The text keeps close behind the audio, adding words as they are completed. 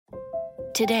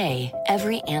Today,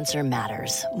 every answer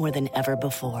matters more than ever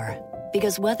before.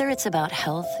 Because whether it's about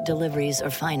health, deliveries, or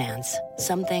finance,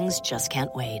 some things just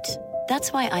can't wait.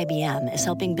 That's why IBM is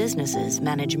helping businesses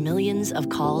manage millions of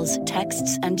calls,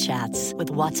 texts, and chats with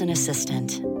Watson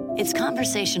Assistant. It's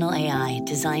conversational AI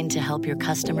designed to help your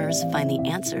customers find the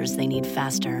answers they need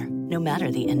faster, no matter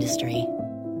the industry.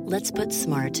 Let's put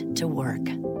smart to work.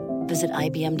 Visit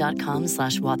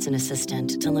IBM.com/Watson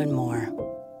Assistant to learn more.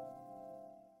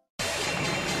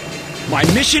 My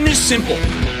mission is simple,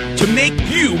 to make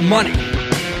you money.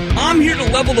 I'm here to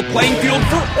level the playing field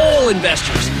for all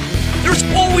investors. There's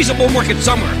always a bull market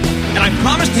somewhere, and I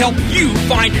promise to help you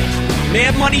find it.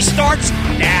 Mad Money starts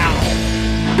now.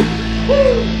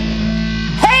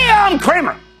 Hey, I'm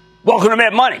Cramer. Welcome to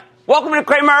Mad Money. Welcome to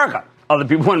Cramerica. Other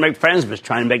people want to make friends, but it's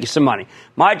trying to make you some money.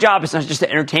 My job is not just to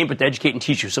entertain, but to educate and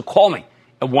teach you. So call me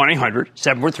at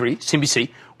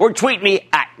 1-800-743-CNBC or tweet me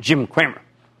at Jim Cramer.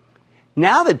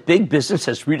 Now that big business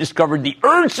has rediscovered the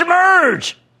urge to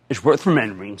merge, it's worth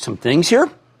remembering some things here.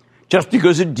 Just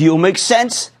because a deal makes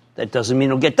sense, that doesn't mean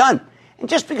it'll get done. And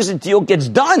just because a deal gets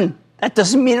done, that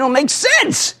doesn't mean it'll make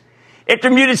sense. After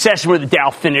a muted session where the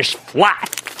Dow finished flat,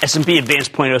 S&P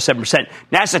advanced 0.07%,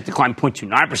 NASDAQ declined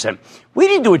 0.29%, we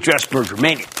need to address merger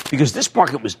mania because this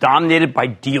market was dominated by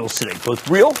deals today, both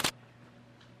real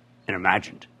and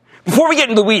imagined. Before we get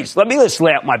into the weeds, let me just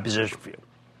lay out my position for you.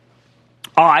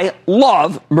 I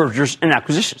love mergers and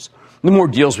acquisitions. The more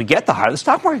deals we get, the higher the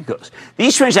stock market goes.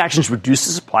 These transactions reduce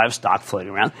the supply of stock floating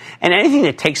around, and anything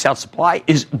that takes out supply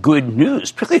is good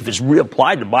news, particularly if it's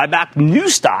reapplied to buy back new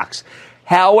stocks.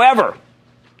 However,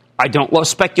 I don't love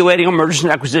speculating on mergers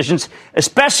and acquisitions,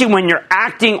 especially when you're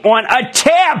acting on a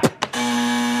tip.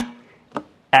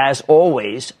 As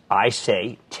always, I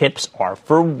say tips are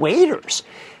for waiters.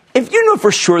 If you know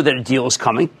for sure that a deal is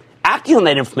coming, acting on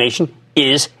that information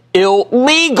is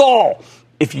illegal.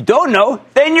 If you don't know,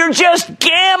 then you're just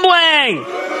gambling.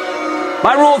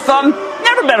 My rule of thumb,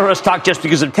 never bet on a stock just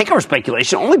because of takeover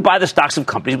speculation. Only buy the stocks of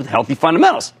companies with healthy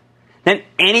fundamentals. Then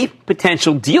any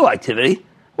potential deal activity,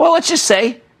 well, let's just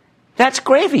say that's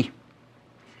gravy.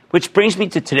 Which brings me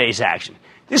to today's action.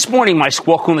 This morning, my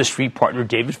Squawk on the Street partner,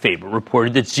 David Faber,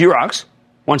 reported that Xerox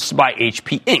wants to buy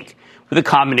HP Inc. with a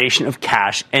combination of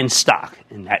cash and stock.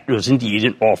 And that was indeed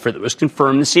an offer that was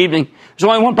confirmed this evening. There's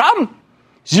only one problem.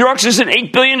 Xerox is an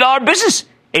 $8 billion business.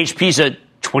 HP is a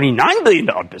 $29 billion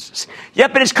business.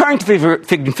 Yet, in its current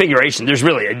configuration, there's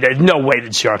no way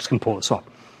that Xerox can pull this off.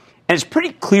 And it's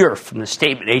pretty clear from the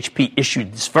statement HP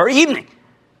issued this very evening.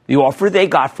 The offer they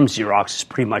got from Xerox is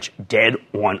pretty much dead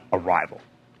on arrival.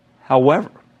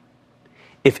 However,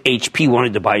 if HP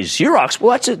wanted to buy Xerox,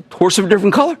 well, that's a horse of a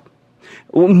different color.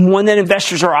 One that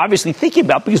investors are obviously thinking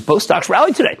about because both stocks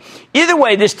rallied today. Either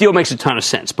way, this deal makes a ton of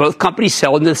sense. Both companies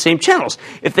sell into the same channels.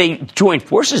 If they join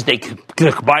forces, they could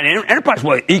combine enterprise.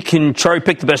 Well, it can cherry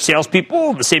pick the best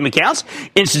salespeople, the same accounts,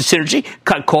 instant synergy,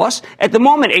 cut costs. At the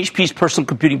moment, HP's personal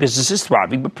computing business is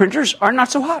thriving, but printers are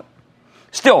not so hot.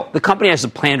 Still, the company has a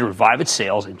plan to revive its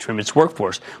sales and trim its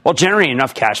workforce while generating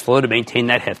enough cash flow to maintain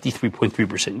that hefty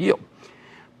 3.3% yield.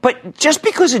 But just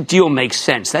because a deal makes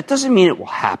sense, that doesn't mean it will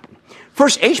happen.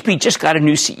 First, HP just got a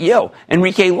new CEO,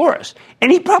 Enrique Lores,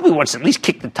 and he probably wants to at least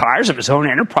kick the tires of his own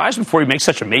enterprise before he makes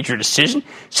such a major decision.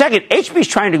 Second, HP is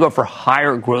trying to go for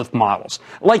higher growth models,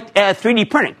 like 3D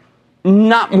printing,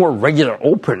 not more regular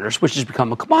old printers, which has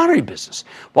become a commodity business.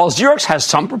 While Xerox has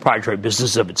some proprietary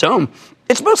businesses of its own,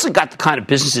 it's mostly got the kind of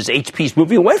businesses HP is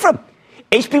moving away from.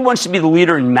 HP wants to be the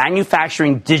leader in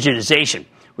manufacturing digitization,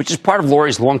 which is part of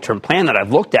Lori's long-term plan that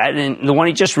I've looked at and the one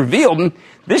he just revealed, and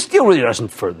this deal really doesn't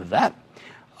further that.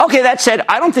 Okay, that said,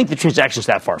 I don't think the transaction's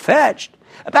that far-fetched.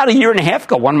 About a year and a half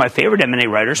ago, one of my favorite M&A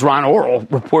writers, Ron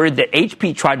Orrell, reported that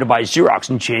HP tried to buy Xerox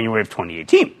in January of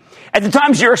 2018. At the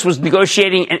time, Xerox was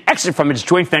negotiating an exit from its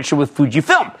joint venture with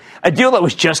Fujifilm, a deal that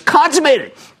was just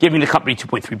consummated, giving the company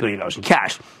 $2.3 billion in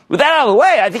cash. With that out of the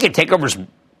way, I think a takeover is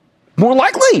more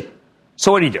likely.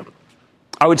 So what do you do?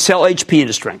 I would sell HP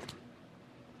into strength.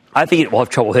 I think it will have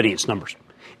trouble hitting its numbers.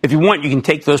 If you want, you can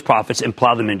take those profits and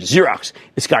plow them into Xerox.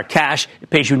 It's got cash, it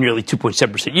pays you nearly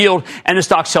 2.7% yield, and the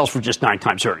stock sells for just 9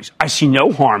 times earnings. I see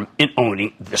no harm in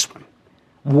owning this one.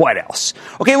 What else?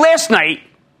 Okay, last night,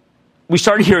 we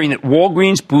started hearing that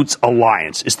Walgreens Boots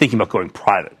Alliance is thinking about going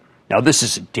private. Now, this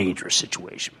is a dangerous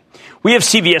situation. We have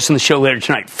CVS on the show later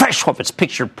tonight, fresh off its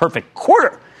picture-perfect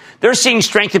quarter. They're seeing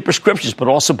strength in prescriptions, but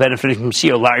also benefiting from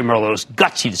CEO Larry Merlo's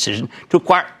gutsy decision to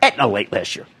acquire Aetna late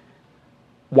last year.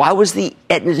 Why was the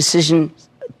Aetna decision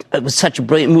it was such a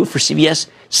brilliant move for CVS?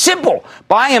 Simple.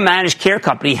 Buying a managed care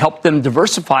company helped them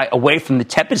diversify away from the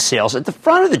tepid sales at the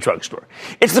front of the drugstore.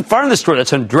 It's the front of the store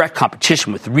that's in direct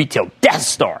competition with the retail Death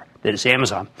Star that is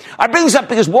Amazon. I bring this up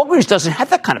because Walgreens doesn't have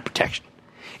that kind of protection.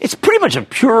 It's pretty much a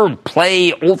pure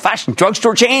play, old-fashioned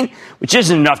drugstore chain, which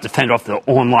isn't enough to fend off the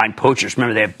online poachers.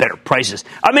 Remember, they have better prices.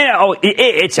 I mean,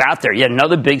 it's out there. Yet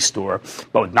another big store,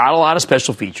 but with not a lot of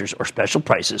special features or special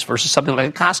prices versus something like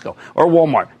a Costco or a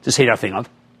Walmart, to say nothing of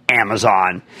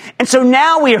Amazon. And so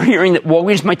now we are hearing that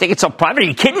Walgreens might take itself private. Are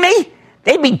you kidding me?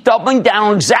 They'd be doubling down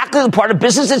on exactly the part of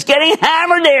business that's getting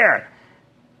hammered there.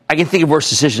 I can think of worse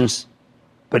decisions,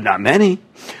 but not many.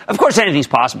 Of course, anything's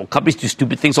possible. Companies do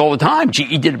stupid things all the time.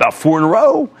 GE did about 4 in a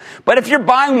row. But if you're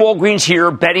buying Walgreens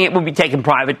here, betting it will be taken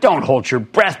private, don't hold your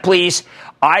breath, please.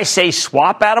 I say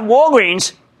swap out of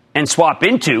Walgreens and swap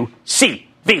into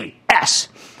CVS.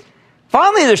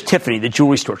 Finally, there's Tiffany, the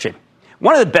jewelry store chain.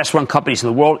 One of the best-run companies in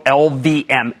the world,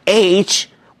 LVMH,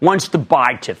 wants to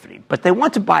buy Tiffany. But they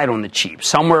want to buy it on the cheap,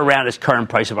 somewhere around its current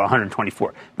price of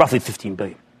 $124, roughly $15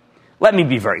 billion. Let me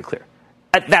be very clear.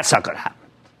 That's not going to happen.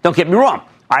 Don't get me wrong.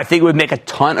 I think it would make a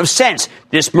ton of sense.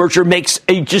 This merger makes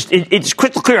it's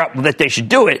crystal clear that they should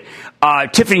do it.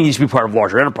 Tiffany needs to be part of a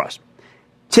larger enterprise.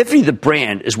 Tiffany, the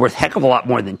brand, is worth a heck of a lot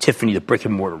more than Tiffany, the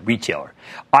brick-and-mortar retailer.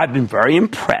 I've been very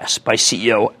impressed by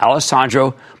CEO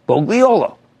Alessandro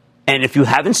Bogliolo. And if you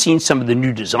haven't seen some of the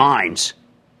new designs,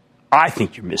 I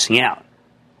think you're missing out.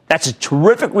 That's a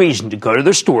terrific reason to go to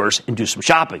their stores and do some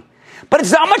shopping. But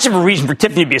it's not much of a reason for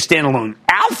Tiffany to be a standalone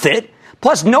outfit.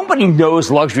 Plus, nobody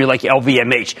knows luxury like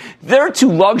LVMH. They're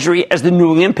to luxury as the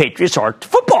New England Patriots are to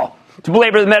football. To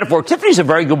belabor the metaphor, Tiffany's a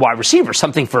very good wide receiver,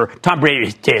 something for Tom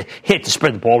Brady to hit to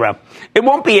spread the ball around. It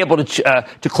won't be able to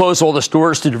close all the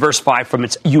stores to diversify from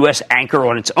its U.S. anchor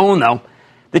on its own, though.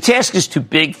 The task is too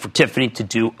big for Tiffany to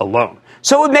do alone.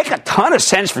 So it would make a ton of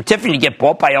sense for Tiffany to get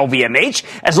bought by LVMH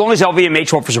as long as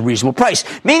LVMH offers a reasonable price,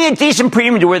 meaning a decent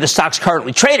premium to where the stock's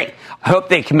currently trading. I hope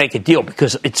they can make a deal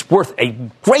because it's worth a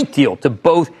great deal to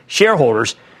both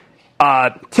shareholders.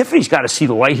 Tiffany's got to see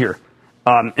the light here,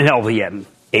 and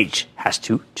LVMH has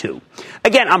to, too.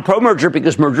 Again, I'm pro-merger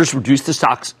because mergers reduce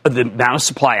the amount of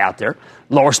supply out there.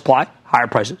 Lower supply, higher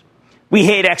prices. We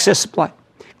hate excess supply.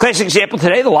 Classic example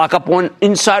today, the lockup on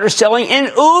insider selling in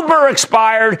Uber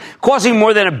expired, causing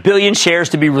more than 1 billion shares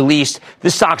to be released.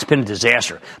 This stock's been a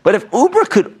disaster. But if Uber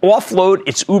could offload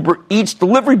its Uber Eats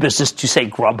delivery business to, say,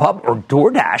 Grubhub or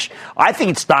DoorDash, I think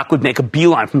its stock would make a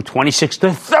beeline from 26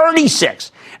 to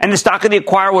 36. And the stock of the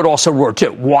acquirer would also roar,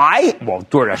 too. Why? Well,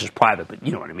 DoorDash is private, but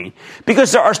you know what I mean.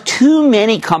 Because there are too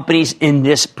many companies in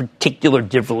this particular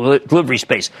delivery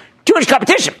space. Too much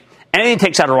competition. Anything that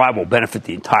takes out a rival will benefit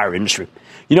the entire industry.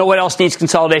 You know what else needs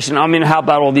consolidation? I mean, how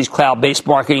about all these cloud-based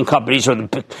marketing companies or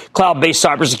the cloud-based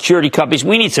cybersecurity companies?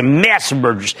 We need some massive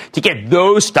mergers to get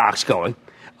those stocks going.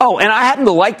 Oh, and I happen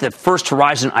to like the First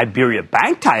Horizon Iberia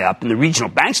Bank tie-up in the regional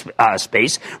bank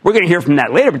space. We're going to hear from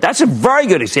that later, but that's a very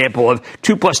good example of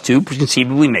 2 plus 2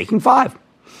 conceivably making 5.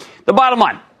 The bottom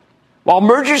line. While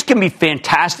mergers can be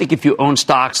fantastic if you own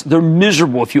stocks, they're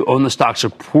miserable if you own the stocks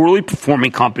of poorly performing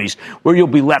companies where you'll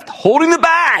be left holding the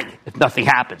bag if nothing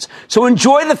happens. So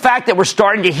enjoy the fact that we're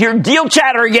starting to hear deal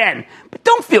chatter again, but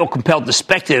don't feel compelled to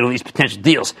speculate on these potential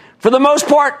deals. For the most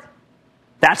part,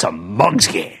 that's a mug's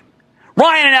game.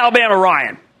 Ryan in Alabama.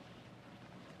 Ryan.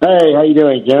 Hey, how you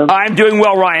doing, Jim? I'm doing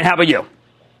well, Ryan. How about you?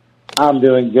 I'm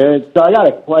doing good. So I got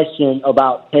a question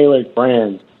about Tailored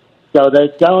Brands. So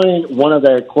they're selling one of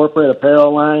their corporate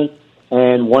apparel lines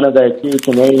and one of their 2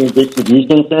 Canadian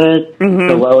distribution centers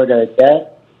to lower their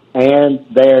debt. And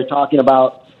they're talking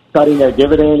about cutting their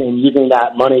dividend and using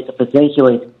that money to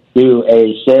potentially do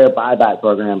a share buyback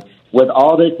program. With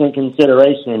all this in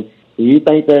consideration, do you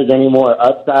think there's any more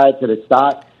upside to the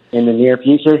stock in the near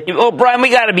future? Well, Brian,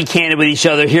 we got to be candid with each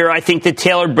other here. I think that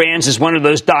Tailored Brands is one of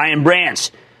those dying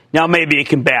brands. Now, maybe it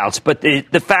can bounce, but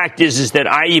the fact is that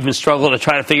I even struggle to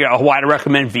try to figure out why to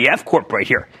recommend VF Corp right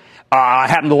here. I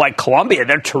happen to like Columbia.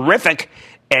 They're terrific.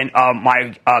 And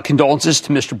my condolences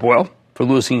to Mr. Boyle for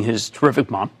losing his terrific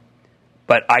mom.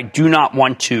 But I do not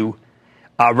want to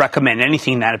recommend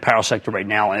anything in that apparel sector right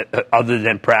now other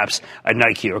than perhaps a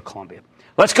Nike or Columbia.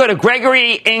 Let's go to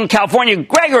Gregory in California.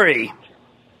 Gregory.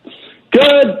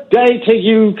 Good day to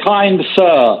you, kind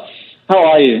sir. How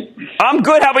are you? I'm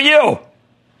good. How about you?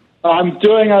 I'm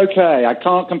doing okay. I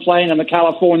can't complain in the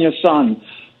California sun.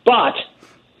 But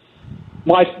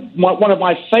one of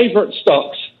my favorite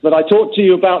stocks that I talked to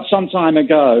you about some time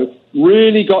ago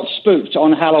really got spooked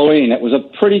on Halloween. It was a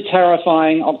pretty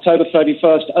terrifying October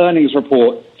 31st earnings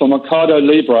report for Mercado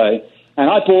Libre. And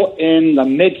I bought in the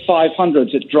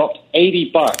mid-500s. It dropped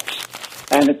 $80.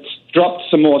 and it's dropped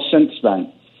some more since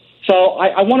then. So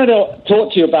I wanted to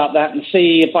talk to you about that and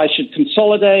see if I should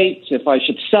consolidate, if I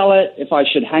should sell it, if I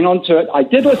should hang on to it. I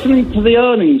did listen to the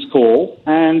earnings call,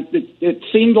 and it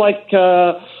seemed like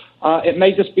it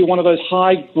may just be one of those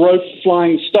high-growth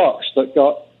flying stocks that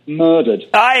got murdered.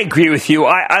 I agree with you.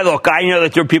 I know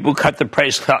that there are people who cut the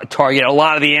price target. A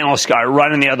lot of the analysts are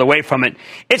running the other way from it.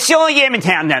 It's the only game in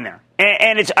town down there.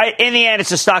 And it's in the end,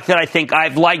 it's a stock that I think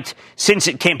I've liked since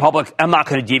it came public. I'm not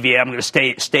going to deviate. I'm going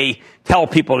to stay, tell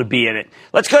people to be in it.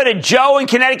 Let's go to Joe in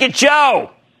Connecticut. Joe.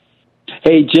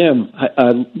 Hey, Jim.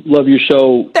 I love your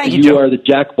show. Thank you, You Joe. are the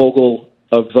Jack Bogle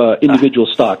of individual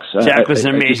stocks. Jack was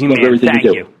an amazing man.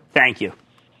 Thank you.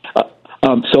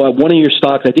 So one of your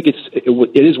stocks, I think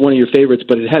it is one of your favorites,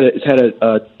 but it's had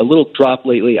a little drop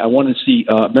lately. I want to see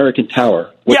American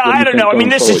Tower. What I don't know. I mean,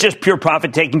 this forward? is just pure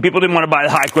profit taking. People didn't want to buy the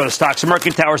high growth stocks.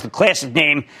 American Tower is the classic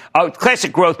name,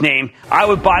 classic growth name. I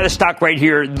would buy the stock right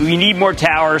here. We need more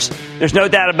towers. There's no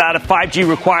doubt about it. 5G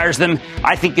requires them.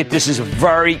 I think that this is a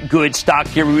very good stock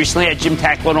here. We recently had Jim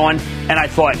Tacklet on, and I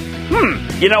thought,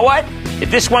 you know what?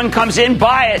 If this one comes in,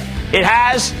 buy it. It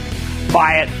has.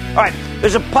 Buy it. All right.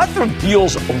 There's a plethora of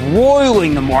deals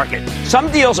roiling the market.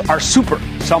 Some deals are super.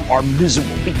 Some are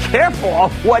miserable. Be careful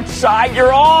of what side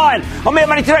you're on. On Mad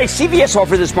Money today, CVS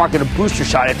offered this market a booster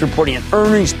shot after reporting an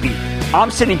earnings beat. I'm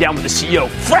sitting down with the CEO,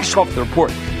 fresh off the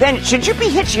report. Then, should you be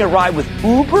hitching a ride with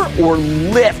Uber or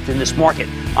Lyft in this market?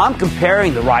 I'm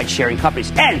comparing the ride-sharing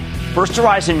companies. And First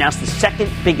Horizon announced the second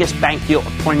biggest bank deal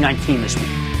of 2019 this week.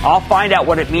 I'll find out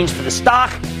what it means for the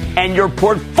stock and your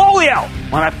portfolio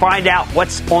when I find out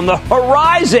what's on the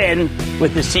horizon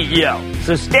with the CEO.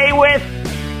 So stay with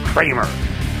Cramer.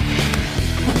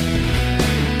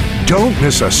 Don't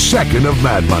miss a second of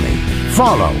Mad Money.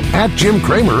 Follow @Jim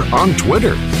Cramer on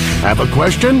Twitter. Have a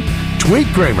question? Tweet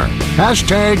Cramer.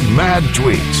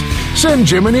 #MadTweets. Send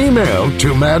Jim an email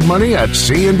to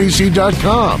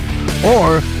madmoney@cnbc.com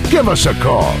or give us a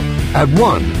call at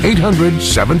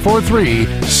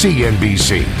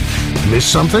 1-800-743-CNBC. Miss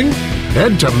something?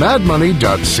 Head to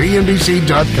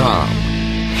madmoney.cnbc.com.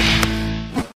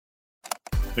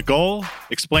 The goal?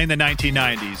 Explain the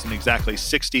 1990s in exactly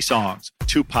 60 songs.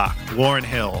 Tupac, Lauryn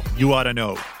Hill, You Oughta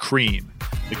Know, Cream.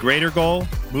 The greater goal?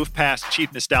 Move past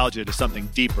cheap nostalgia to something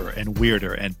deeper and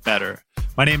weirder and better.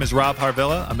 My name is Rob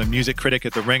Harvilla. I'm a music critic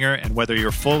at The Ringer, and whether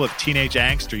you're full of teenage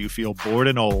angst or you feel bored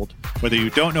and old, whether you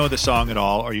don't know the song at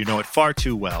all or you know it far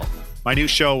too well, my new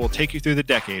show will take you through the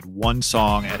decade one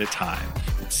song at a time.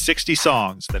 It's 60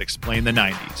 songs that explain the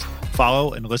 90s.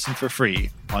 Follow and listen for free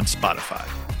on Spotify.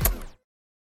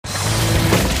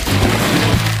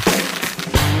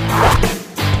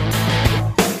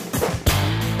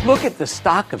 Look at the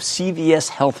stock of CVS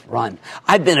Health run.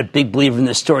 I've been a big believer in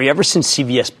this story ever since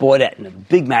CVS bought Aetna, a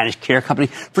big managed care company,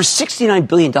 for $69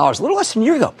 billion, a little less than a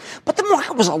year ago. But the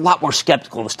market was a lot more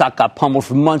skeptical. The stock got pummeled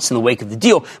for months in the wake of the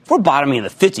deal before bottoming in the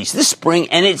 50s this spring,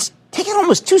 and it's taken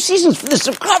almost 2 seasons for this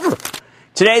to recover.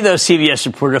 Today, though, CVS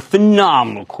reported a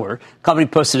phenomenal quarter. The company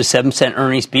posted a 7-cent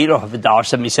earnings beat off of a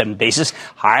 $1.77 basis,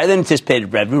 higher than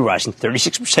anticipated revenue, rising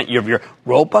 36% year-over-year.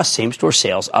 Robust same-store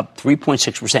sales up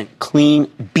 3.6%,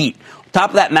 clean beat. On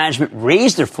top of that, management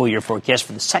raised their full-year forecast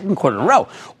for the second quarter in a row.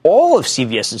 All of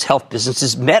CVS's health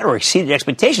businesses met or exceeded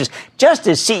expectations, just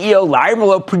as CEO Larry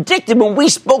Merlo predicted when we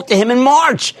spoke to him in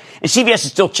March. And CVS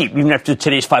is still cheap, even after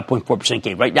today's 5.4%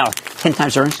 gain. Right now, 10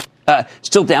 times earnings.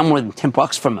 Still down more than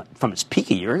 $10 from its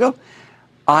peak a year ago.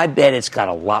 I bet it's got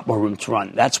a lot more room to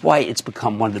run. That's why it's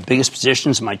become one of the biggest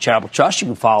positions in my charitable trust. You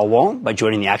can follow along by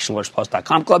joining the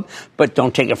ActionAlertsPlus.com club, but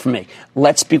don't take it from me.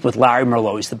 Let's speak with Larry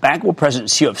Merlo. He's the bankable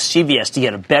president and CEO of CVS to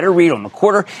get a better read on the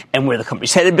quarter and where the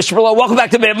company's headed. Mr. Merlo, welcome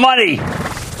back to Mad Money.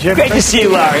 Jim, great to see you,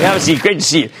 Larry. Have a seat. Great to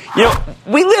see you. You know,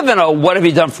 we live in a what have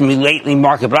you done for me lately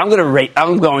market, but I'm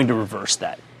going to reverse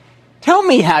that. Tell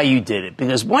me how you did it,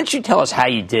 because once you tell us how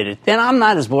you did it, then I'm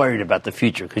not as worried about the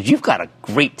future, because you've got a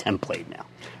great template now.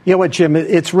 You know what, Jim?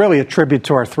 It's really a tribute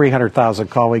to our 300,000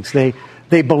 colleagues. They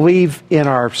believe in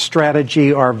our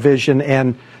strategy, our vision,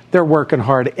 and they're working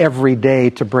hard every day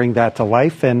to bring that to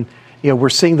life. And we're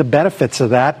seeing the benefits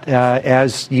of that,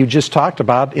 as you just talked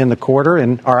about, in the quarter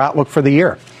and our outlook for the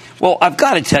year. Well, I've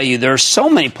got to tell you, there are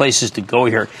so many places to go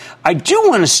here. I do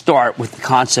want to start with the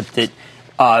concept that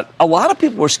a lot of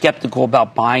people were skeptical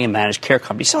about buying a managed care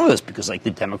company. Some of this because, like,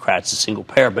 the Democrats, a single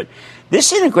payer. But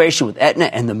this integration with Aetna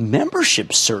and the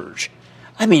membership surge,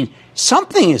 I mean,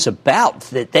 something is about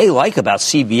that they like about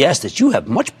CVS that you have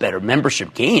much better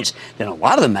membership gains than a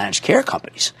lot of the managed care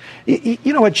companies.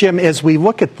 You know what, Jim, as we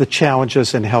look at the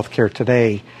challenges in healthcare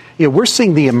today, we're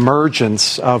seeing the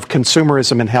emergence of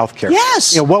consumerism in healthcare.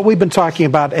 Yes. What we've been talking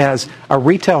about as a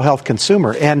retail health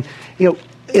consumer. And,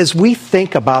 as we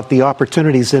think about the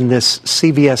opportunities in this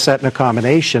CVS-Aetna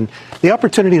combination, the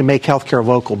opportunity to make healthcare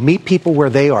local, meet people where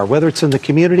they are, whether it's in the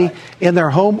community, in their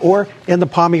home, or in the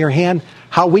palm of your hand,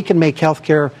 how we can make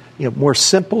healthcare more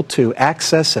simple to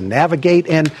access and navigate,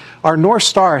 and our North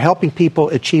Star helping people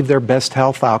achieve their best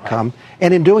health outcome,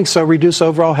 and in doing so, reduce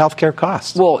overall healthcare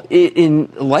costs. Well, in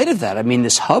light of that, I mean,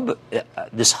 this hub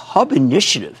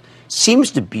initiative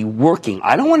seems to be working.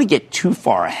 I don't want to get too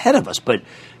far ahead of us, but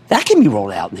that can be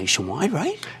rolled out nationwide,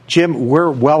 right? Jim, we're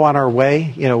well on our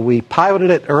way. We piloted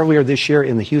it earlier this year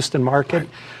in the Houston market.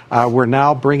 Right. We're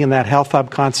now bringing that health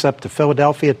hub concept to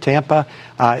Philadelphia, Tampa,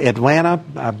 Atlanta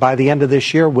by the end of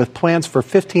this year, with plans for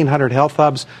 1,500 health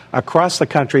hubs across the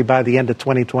country by the end of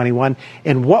 2021.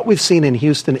 And what we've seen in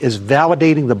Houston is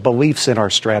validating the beliefs in our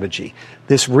strategy,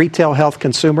 this retail health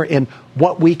consumer, and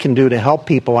what we can do to help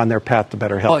people on their path to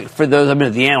better health. Well, for those,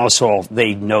 the analysts,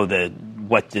 they know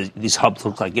what these hubs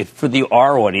look like. For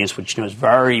our audience, which is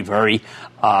very, very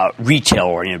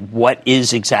retail-oriented, what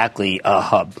is exactly a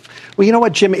hub? Well, you know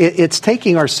what, Jim? It's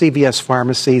taking our CVS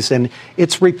pharmacies and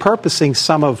it's repurposing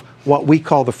some of what we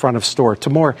call the front of store to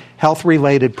more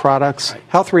health-related products, right,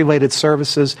 health-related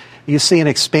services. You see an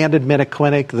expanded Minute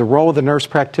Clinic. The role of the nurse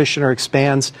practitioner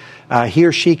expands. He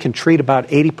or she can treat about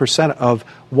 80% of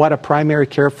what a primary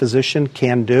care physician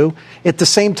can do. At the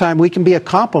same time, we can be a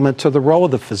complement to the role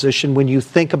of the physician when you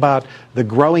think about the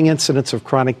growing incidence of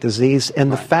chronic disease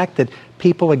and the fact that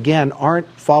people, again, aren't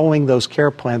following those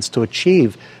care plans to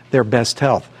achieve their best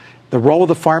health. The role of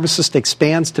the pharmacist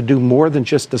expands to do more than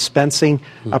just dispensing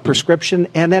a prescription.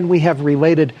 And then we have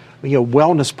related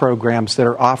wellness programs that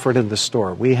are offered in the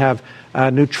store. We have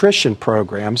nutrition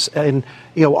programs and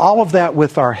all of that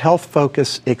with our health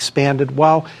focus expanded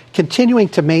while continuing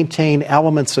to maintain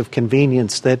elements of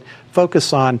convenience that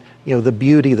focus on the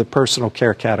beauty, the personal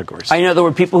care categories. I know there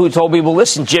were people who told me, well,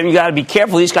 listen, Jim, you got to be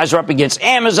careful. These guys are up against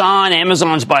Amazon.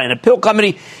 Amazon's buying a pill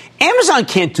company. Amazon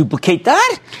can't duplicate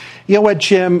that. You know what,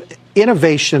 Jim?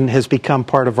 Innovation has become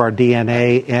part of our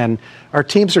DNA, and our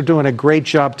teams are doing a great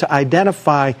job to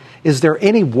identify, is there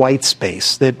any white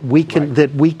space that we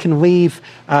can leave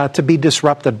to be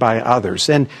disrupted by others?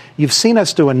 And you've seen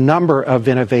us do a number of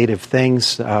innovative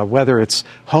things, whether it's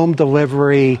home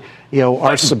delivery,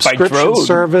 our subscription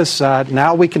service.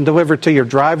 Now we can deliver to your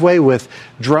driveway with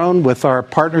drone with our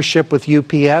partnership with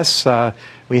UPS.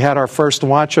 We had our first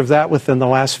launch of that within the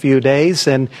last few days.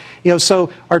 And,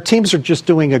 so our teams are just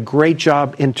doing a great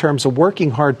job in terms of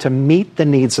working hard to meet the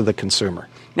needs of the consumer.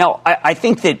 Now, I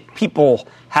think that people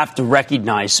have to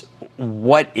recognize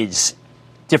what is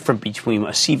different between a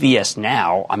CVS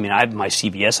now. I have my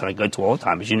CVS that I go to all the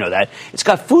time, as you know that. It's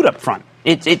got food up front.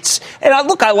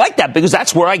 I like that because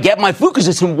that's where I get my food because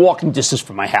it's in walking distance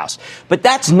from my house. But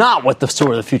that's not what the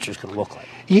store of the future is going to look like.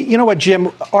 You know what,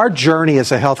 Jim? Our journey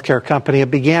as a healthcare company,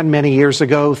 it began many years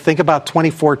ago. Think about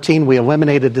 2014. We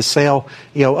eliminated the sale,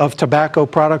 of tobacco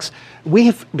products.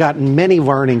 We've gotten many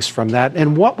learnings from that.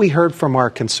 And what we heard from our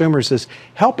consumers is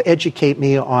help educate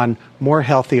me on more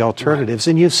healthy alternatives.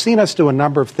 Right. And you've seen us do a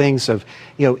number of things of,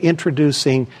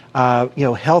 introducing,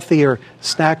 healthier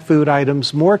snack food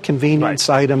items, more convenience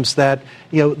items that,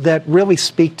 that really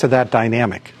speak to that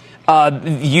dynamic.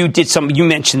 You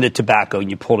mentioned the tobacco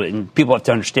and you pulled it, and people have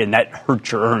to understand that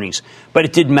hurt your earnings, but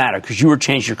it didn't matter because you were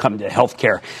changing your company to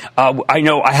healthcare. I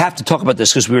know I have to talk about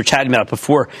this because we were chatting about it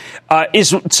before.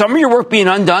 Is some of your work being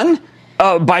undone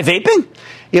by vaping?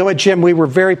 You know what, Jim, we were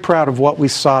very proud of what we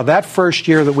saw. That first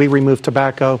year that we removed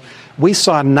tobacco, we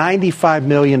saw 95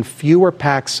 million fewer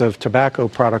packs of tobacco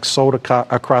products sold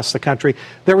across the country.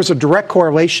 There was a direct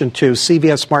correlation to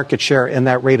CVS market share and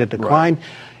that rate of decline. Right.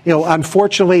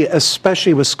 Unfortunately,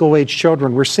 especially with school-age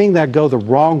children, we're seeing that go the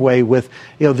wrong way with,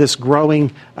 this growing,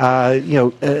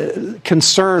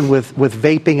 concern with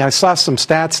vaping. I saw some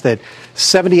stats that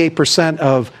 78%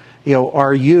 of,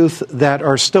 our youth that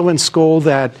are still in school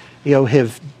that,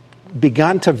 have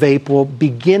begun to vape will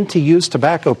begin to use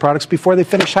tobacco products before they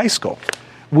finish high school.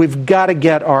 We've got to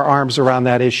get our arms around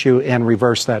that issue and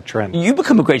reverse that trend. You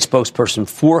become a great spokesperson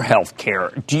for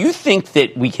healthcare. Do you think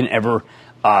that we can ever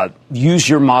use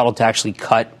your model to actually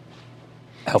cut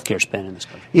healthcare spend in this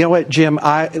country? You know what, Jim?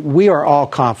 We are all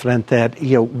confident that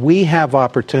we have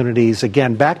opportunities.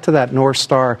 Again, back to that North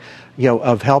Star,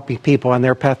 of helping people on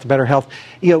their path to better health.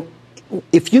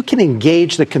 If you can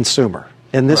engage the consumer,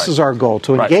 and this is our goal,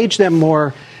 to engage them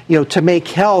more, to make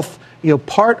health,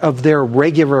 part of their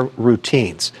regular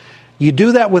routines. You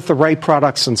do that with the right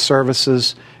products and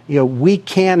services. we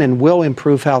can and will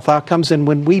improve health outcomes. And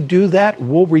when we do that,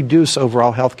 we'll reduce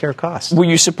overall health care costs. Were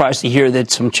you surprised to hear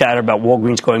that some chatter about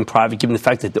Walgreens going private, given the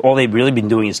fact that all they've really been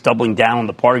doing is doubling down on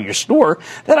the part of your store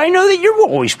that I know that you're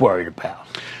always worried about?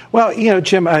 Well,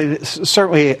 Jim, I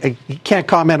can't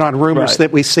comment on rumors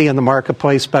that we see in the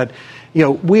marketplace, but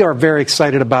we are very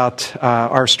excited about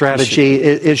our strategy.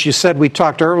 As you said, we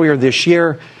talked earlier this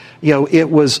year. It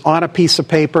was on a piece of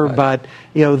paper, but,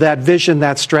 that vision,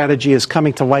 that strategy is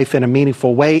coming to life in a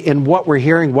meaningful way. And what we're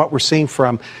hearing, what we're seeing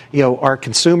from, our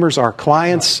consumers, our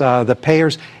clients, the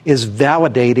payers is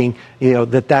validating,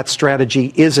 that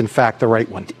strategy is, in fact, the right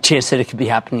one. Chance that it could be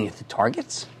happening at the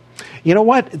Targets? You know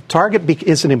what? Target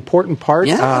is an important part.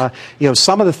 Yeah.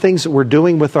 Some of the things that we're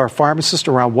doing with our pharmacists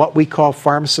around what we call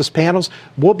pharmacist panels,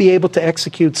 we'll be able to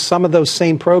execute some of those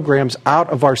same programs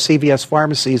out of our CVS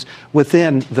pharmacies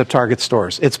within the Target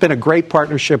stores. It's been a great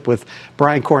partnership with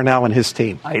Brian Cornell and his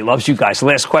team. He loves you guys.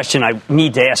 Last question I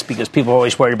need to ask, because people are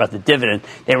always worried about the dividend.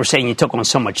 They were saying you took on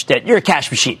so much debt. You're a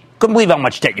cash machine. Couldn't believe how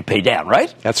much debt you paid down,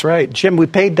 right? That's right. Jim, we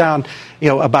paid down,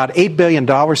 about $8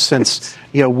 billion since,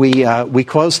 we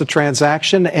closed the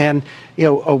transaction. And,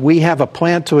 we have a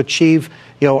plan to achieve,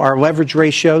 our leverage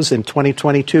ratios in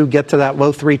 2022, get to that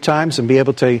low 3 times and be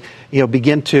able to,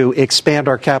 begin to expand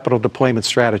our capital deployment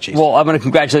strategies. Well, I'm going to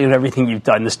congratulate you on everything you've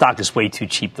done. The stock is way too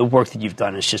cheap. The work that you've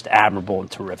done is just admirable and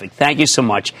terrific. Thank you so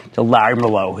much to Larry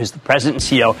Merlo, who's the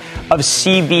president and CEO of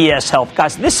CVS Health.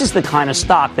 Guys, this is the kind of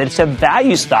stock that it's a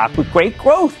value stock with great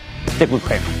growth. Stick with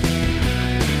Cramer.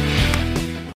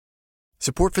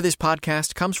 Support for this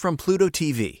podcast comes from Pluto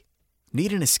TV.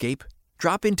 Need an escape?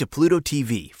 Drop into Pluto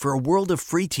TV for a world of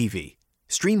free TV.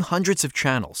 Stream hundreds of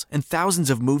channels and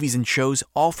thousands of movies and shows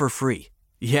all for free.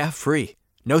 Yeah, free.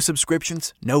 No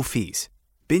subscriptions, no fees.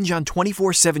 Binge on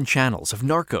 24/7 channels of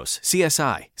Narcos,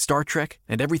 CSI, Star Trek,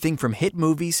 and everything from hit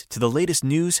movies to the latest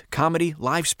news, comedy,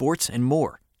 live sports, and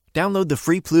more. Download the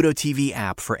free Pluto TV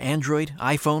app for Android,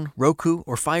 iPhone, Roku,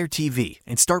 or Fire TV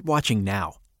and start watching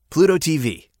now. Pluto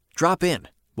TV. Drop in.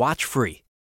 Watch free.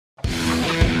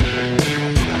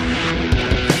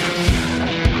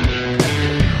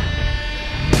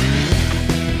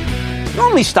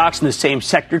 Normally, stocks in the same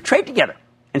sector trade together,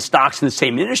 and stocks in the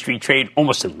same industry trade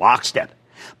almost in lockstep.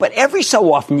 But every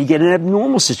so often, you get an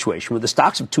abnormal situation where the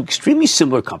stocks of two extremely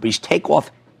similar companies take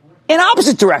off in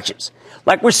opposite directions,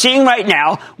 like we're seeing right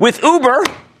now with Uber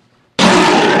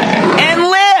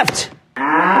and Lyft.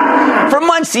 For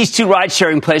months, these two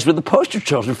ride-sharing plays were the poster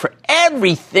children for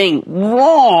everything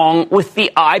wrong with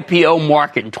the IPO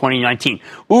market in 2019.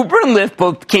 Uber and Lyft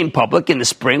both came public in the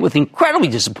spring with incredibly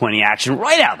disappointing action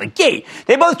right out of the gate.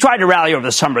 They both tried to rally over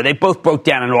the summer. They both broke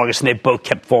down in August, and they both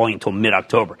kept falling until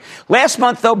mid-October. Last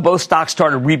month, though, both stocks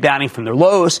started rebounding from their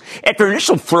lows. After an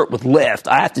initial flirt with Lyft,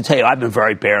 I have to tell you, I've been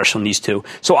very bearish on these two,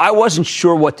 so I wasn't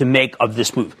sure what to make of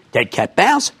this move. Dead cat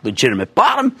bounce, legitimate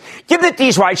bottom. Given that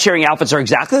these ride-sharing outfits are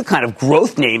exactly the kind of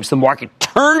growth names the market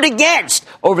turned against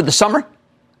over the summer,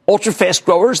 ultra-fast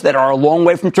growers that are a long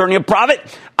way from turning a profit,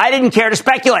 I didn't care to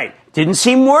speculate. Didn't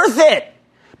seem worth it.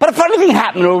 But a funny thing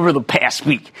happened over the past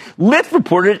week. Lyft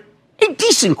reported a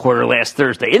decent quarter last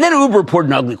Thursday, and then Uber reported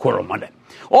an ugly quarter on Monday.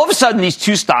 All of a sudden, these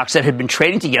two stocks that had been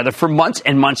trading together for months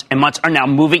and months and months are now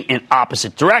moving in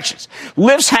opposite directions.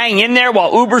 Lyft's hanging in there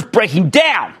while Uber's breaking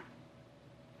down.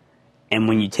 And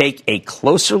when you take a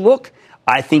closer look,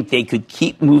 I think they could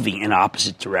keep moving in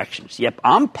opposite directions. Yep,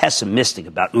 I'm pessimistic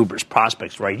about Uber's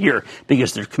prospects right here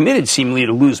because they're committed seemingly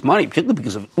to lose money, particularly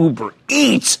because of Uber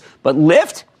Eats. But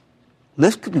Lyft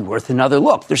could be worth another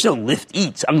look. There's no Lyft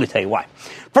Eats. I'm going to tell you why.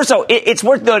 First of all, it's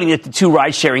worth noting that the two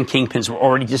ride-sharing kingpins were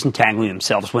already disentangling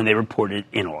themselves when they reported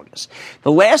in August.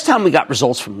 The last time we got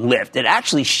results from Lyft, it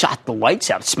actually shot the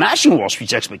lights out, smashing Wall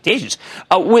Street's expectations.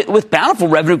 With bountiful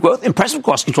revenue growth, impressive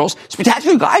cost controls,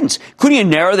 spectacular guidance, including a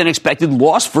narrower-than-expected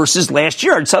loss versus last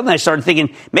year. And suddenly I started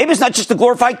thinking, maybe it's not just a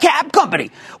glorified cab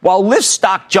company. While Lyft's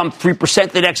stock jumped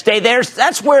 3% the next day,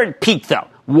 that's where it peaked, though.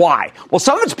 Why? Well,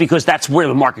 some of it's because that's where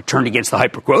the market turned against the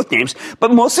hyper-growth names,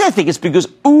 but mostly I think it's because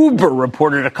Uber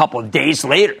reported a couple of days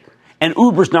later, and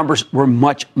Uber's numbers were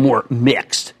much more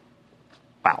mixed.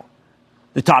 Wow.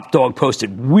 The top dog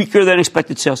posted weaker than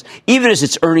expected sales, even as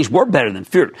its earnings were better than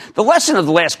feared. The lesson of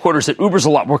the last quarter is that Uber's a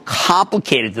lot more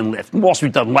complicated than Lyft. Wall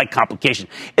Street doesn't like complication.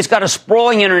 It's got a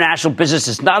sprawling international business.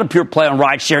 It's not a pure play on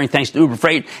ride sharing thanks to Uber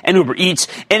Freight and Uber Eats.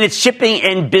 And its shipping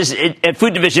and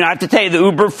food division, I have to tell you, the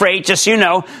Uber Freight, just so you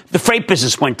know, the freight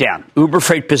business went down. Uber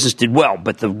Freight business did well,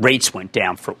 but the rates went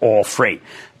down for all freight.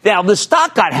 Now, the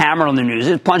stock got hammered on the news.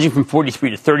 It's plunging from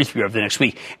 43 to 33 over the next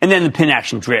week. And then the pin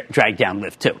action dragged down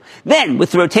Lyft, too. Then,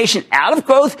 with the rotation out of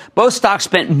growth, both stocks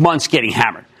spent months getting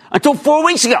hammered. Until 4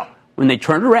 weeks ago, when they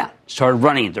turned around, started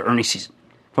running into earnings season.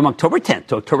 From October 10th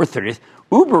to October 30th,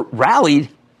 Uber rallied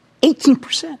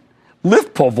 18%.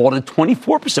 Lyft pole vaulted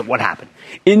 24%. What happened?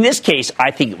 In this case,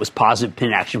 I think it was positive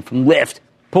pin action from Lyft,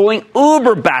 pulling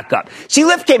Uber back up. See,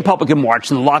 Lyft came public in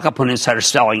March, and the lockup on insider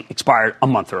selling expired a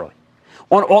month early.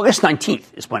 On August 19th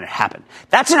is when it happened.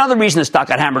 That's another reason the stock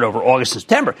got hammered over August and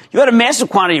September. You had a massive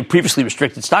quantity of previously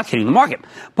restricted stock hitting the market.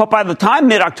 But by the time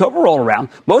mid-October rolled around,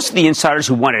 most of the insiders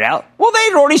who wanted out, well, they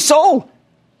had already sold.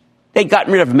 They'd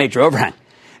gotten rid of a major overhang.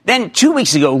 Then 2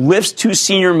 weeks ago, Lyft's two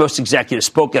senior-most executives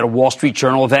spoke at a Wall Street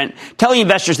Journal event, telling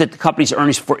investors that the company's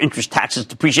earnings before interest, taxes,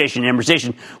 depreciation, and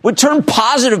amortization would turn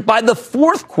positive by the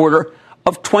fourth quarter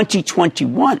of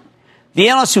 2021. The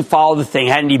analysts who followed the thing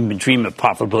hadn't even been dreaming of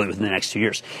profitability within the next 2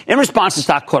 years. In response, the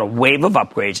stock caught a wave of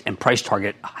upgrades and price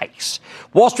target hikes.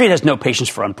 Wall Street has no patience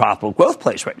for unprofitable growth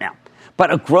plays right now.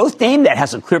 But a growth name that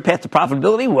has a clear path to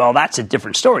profitability, well, that's a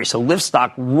different story. So Lyft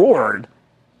stock roared.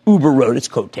 Uber rode its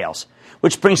coattails.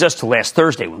 Which brings us to last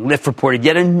Thursday, when Lyft reported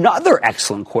yet another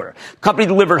excellent quarter. The company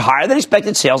delivered higher than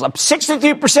expected sales, up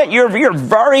 63% year over year,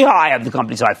 very high of the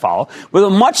companies I follow, with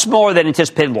a much smaller than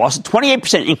anticipated loss, a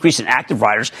 28% increase in active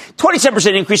riders,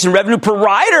 27% increase in revenue per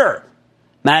rider.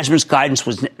 Management's guidance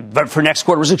for next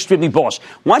quarter was extremely bullish.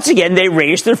 Once again, they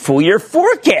raised their full-year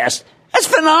forecast. That's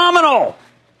phenomenal.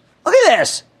 Look at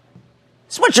this.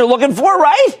 This is what you're looking for,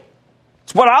 right?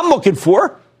 It's what I'm looking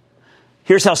for.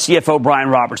 Here's how CFO Brian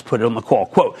Roberts put it on the call.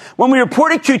 Quote, when we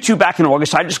reported Q2 back in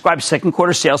August, I described second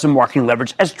quarter sales and marketing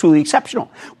leverage as truly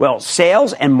exceptional. Well,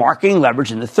 sales and marketing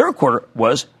leverage in the third quarter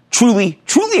was truly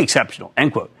exceptional,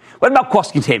 end quote. What about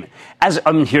cost containment?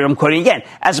 Here I'm quoting again.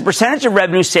 As a percentage of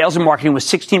revenue, sales and marketing was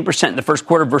 16% in the first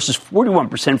quarter versus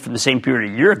 41% from the same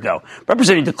period a year ago,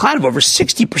 representing a decline of over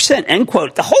 60%, end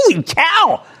quote. Holy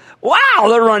cow! Wow,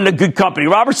 they're running a good company.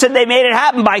 Roberts said they made it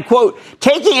happen by, quote,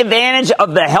 taking advantage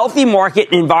of the healthy market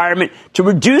environment to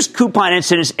reduce coupon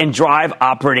incidence and drive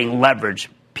operating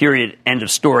leverage, period, end of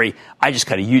story. I just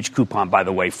got a huge coupon, by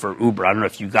the way, for Uber. I don't know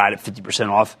if you got it 50%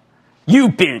 off.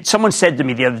 Someone said to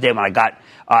me the other day when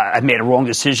I made a wrong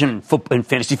decision in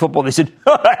fantasy football, they said,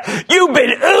 you've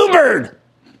been Ubered.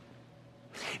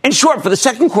 In short, for the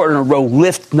second quarter in a row,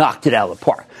 Lyft knocked it out of the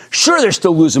park. Sure, they're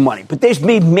still losing money, but they've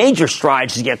made major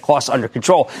strides to get costs under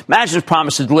control. Management's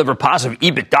promise to deliver positive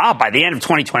EBITDA by the end of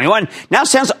 2021 now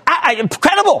sounds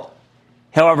incredible.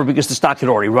 However, because the stock had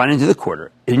already run into the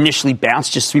quarter, it initially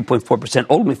bounced just 3.4%,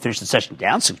 ultimately finished the session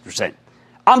down 6%.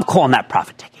 I'm calling that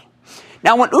profit taking.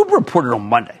 Now, when Uber reported on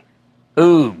Monday,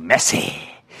 messy.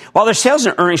 While their sales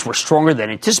and earnings were stronger than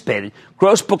anticipated,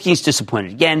 gross bookings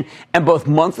disappointed again, and both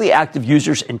monthly active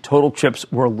users and total trips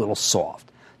were a little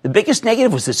soft. The biggest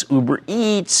negative was this Uber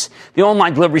Eats, the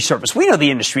online delivery service. We know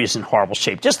the industry is in horrible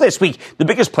shape. Just last week, the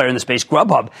biggest player in the space,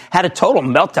 Grubhub, had a total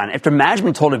meltdown after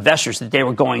management told investors that they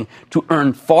were going to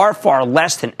earn far, far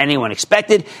less than anyone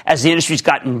expected as the industry's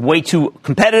gotten way too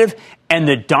competitive and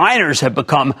the diners have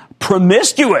become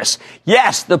promiscuous.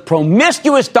 Yes, the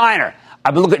promiscuous diner.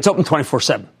 I've been looking, it's open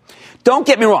 24/7. Don't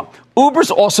get me wrong. Uber's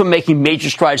also making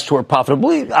major strides toward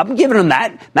profitability. I'm giving them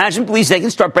that. Management believes they can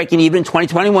start breaking even in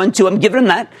 2021, too. I'm giving them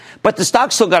that. But the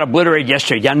stock still got obliterated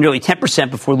yesterday, down nearly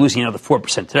 10% before losing another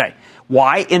 4% today.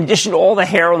 Why? In addition to all the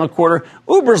hair on the quarter,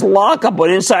 Uber's lockup on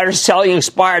insider selling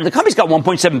expired. The company's got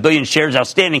 1.7 billion shares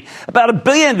outstanding. About 1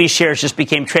 billion of these shares just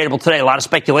became tradable today. A lot of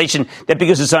speculation that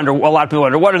because it's under, a lot of people are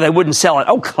underwater, they wouldn't sell it.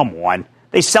 Oh, come on.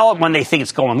 They sell it when they think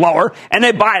it's going lower, and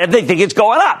they buy it if they think it's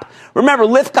going up. Remember,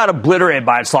 Lyft got obliterated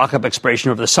by its lockup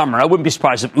expiration over the summer. I wouldn't be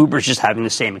surprised if Uber's just having the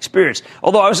same experience.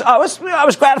 Although I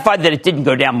was gratified that it didn't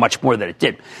go down much more than it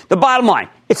did. The bottom line,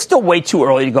 it's still way too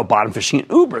early to go bottom fishing at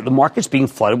Uber. The market's being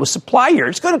flooded with supply here.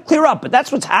 It's going to clear up, but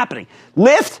that's what's happening.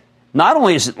 Lyft, not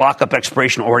only is it lockup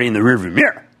expiration already in the rearview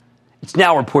mirror, it's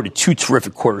now reported 2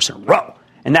 terrific quarters in a row.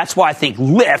 And that's why I think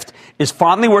Lyft is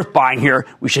finally worth buying here.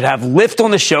 We should have Lyft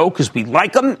on the show because we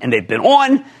like them and they've been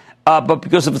on. But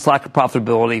because of its lack of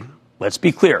profitability, let's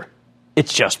be clear,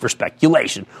 it's just for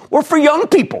speculation or for young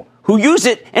people who use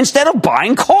it instead of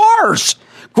buying cars.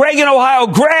 Greg in Ohio.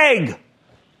 Greg.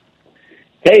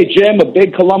 Hey, Jim, a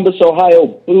big Columbus,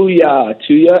 Ohio booyah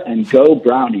to you and go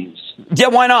Brownies. Yeah,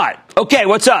 why not? Okay,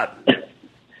 what's up?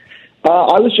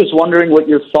 I was just wondering what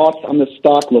your thoughts on the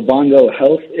stock Livongo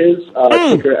Health is,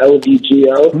 ticker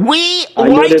LVGO. We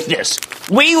like this.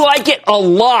 We like it a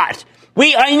lot.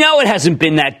 I know it hasn't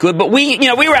been that good, but we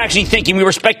were actually thinking, we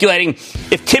were speculating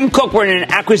if Tim Cook were in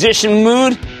an acquisition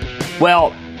mood,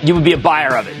 well, you would be a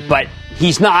buyer of it, but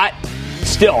he's not.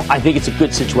 Still, I think it's a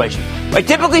good situation. Right?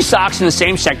 Typically, stocks in the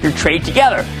same sector trade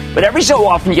together, but every so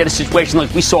often you get a situation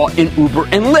like we saw in Uber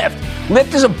and Lyft.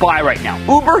 Lyft is a buy right now.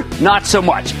 Uber, not so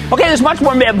much. Okay, there's much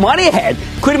more mad money ahead,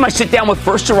 including my sit-down with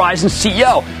First Horizon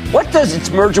CEO. What does its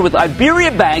merger with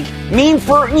Iberia Bank mean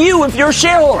for you if you're a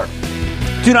shareholder?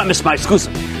 Do not miss my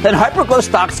exclusive. Then hyper-growth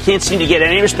stocks can't seem to get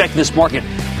any respect in this market.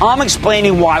 I'm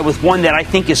explaining why with one that I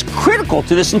think is critical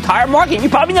to this entire market. You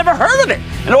probably never heard of it.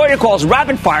 And all your calls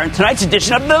rapid fire in tonight's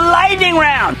edition of the Lightning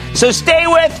Round. So stay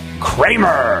with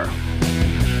Cramer.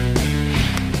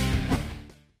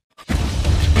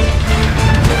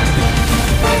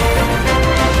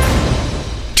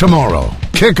 Tomorrow,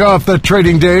 kick off the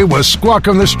trading day with Squawk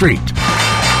on the Street.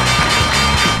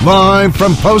 Live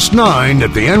from Post 9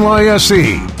 at the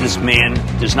NYSE. This man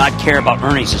does not care about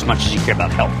earnings as much as he cares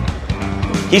about health.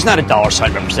 He's not a dollar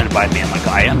sign represented by a man like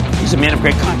I am. He's a man of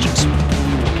great conscience.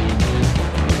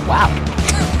 Wow.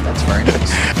 That's very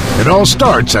nice. It all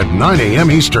starts at 9 a.m.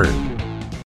 Eastern.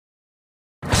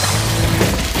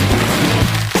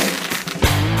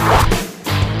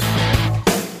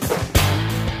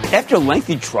 After a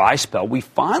lengthy dry spell, we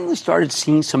finally started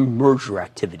seeing some merger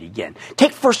activity again.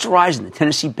 Take First Horizon, the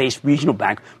Tennessee-based regional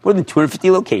bank, more than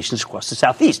 250 locations across the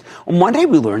Southeast. On Monday,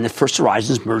 we learned that First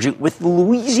Horizon is merging with the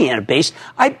Louisiana-based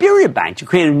Iberia Bank to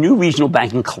create a new regional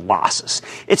banking colossus.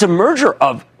 It's a merger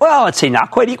of, well, let's say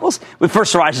not quite equals, with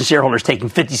First Horizon shareholders taking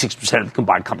 56% of the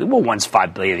combined company. Well, one's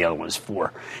 $5 billion, the other one is $4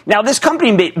 billion. Now, this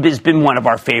company has been one of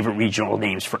our favorite regional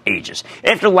names for ages.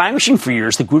 After languishing for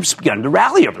years, the group's begun to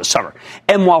rally over the summer.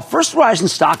 And while First Horizon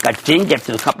stock got dinged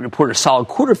after the company reported a solid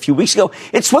quarter a few weeks ago,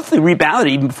 it swiftly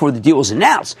rebounded even before the deal was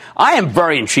announced. I am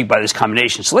very intrigued by this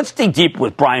combination, so let's dig deeper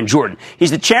with Brian Jordan. He's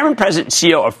the chairman, president,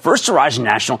 and CEO of First Horizon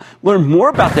National. Learn more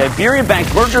about the Iberia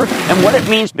Bank merger and what it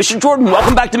means. Mr. Jordan,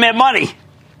 welcome back to Mad Money.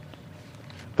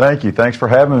 Thank you. Thanks for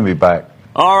having me back.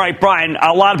 All right, Brian,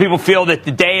 a lot of people feel that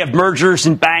the day of mergers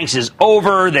and banks is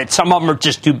over, that some of them are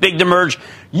just too big to merge.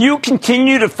 You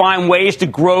continue to find ways to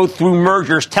grow through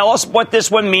mergers. Tell us what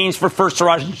this one means for First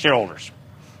Horizon shareholders.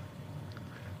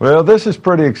 Well, this is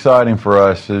pretty exciting for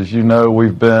us. As you know,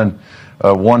 we've been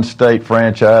a one-state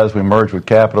franchise. We merged with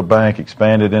Capital Bank,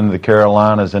 expanded into the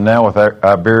Carolinas, and now with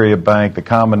Iberia Bank, the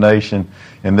combination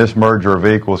in this merger of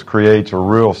equals creates a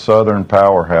real southern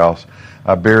powerhouse.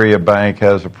 Iberia Bank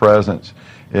has a presence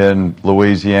in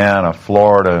Louisiana,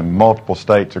 Florida, and multiple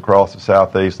states across the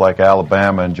Southeast like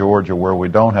Alabama and Georgia where we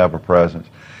don't have a presence.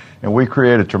 And we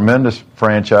create a tremendous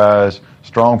franchise,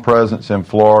 strong presence in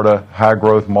Florida,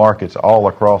 high-growth markets all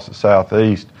across the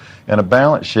Southeast, and a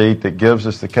balance sheet that gives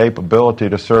us the capability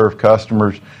to serve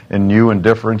customers in new and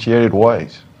differentiated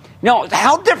ways. Now,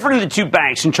 how different are the two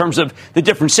banks in terms of the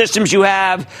different systems you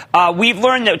have? We've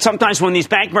learned that sometimes when these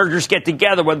bank mergers get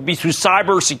together, whether it be through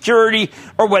cyber security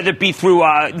or whether it be through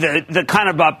the kind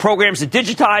of programs that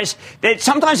digitize, that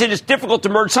sometimes it is difficult to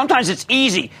merge, sometimes it's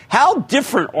easy. How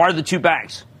different are the two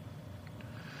banks?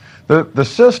 The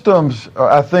systems,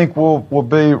 I think, will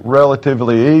be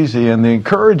relatively easy, and the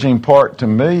encouraging part to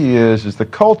me is the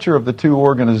culture of the two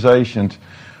organizations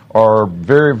are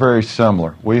very, very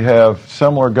similar. We have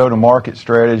similar go-to-market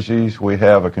strategies. We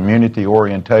have a community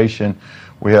orientation.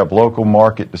 We have local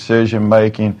market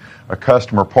decision-making, a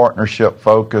customer partnership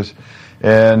focus.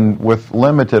 And with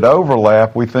limited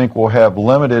overlap, we think we'll have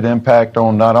limited impact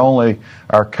on not only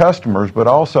our customers, but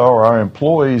also our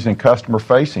employees and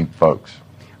customer-facing folks.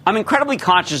 I'm incredibly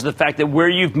conscious of the fact that where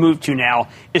you've moved to now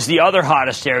is the other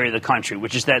hottest area of the country,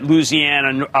 which is that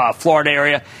Louisiana, Florida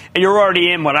area. And you're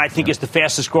already in what I think is the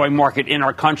fastest growing market in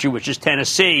our country, which is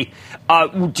Tennessee.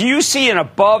 Do you see an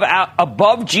above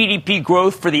GDP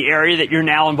growth for the area that you're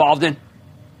now involved in?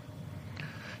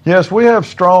 Yes, we have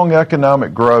strong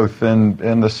economic growth.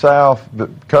 In the South, the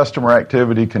customer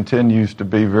activity continues to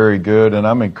be very good, and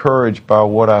I'm encouraged by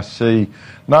what I see,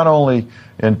 not only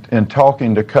in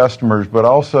talking to customers, but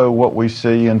also what we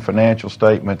see in financial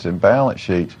statements and balance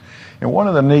sheets. And one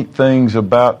of the neat things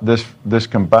about this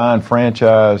combined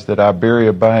franchise that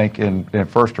Iberia Bank and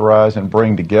First Horizon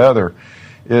bring together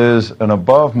is an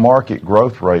above-market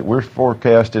growth rate. We're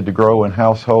forecasted to grow in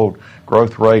household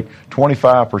growth rate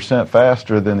 25%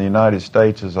 faster than the United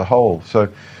States as a whole. So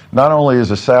not only is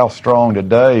the South strong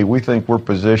today, we think we're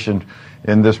positioned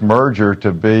in this merger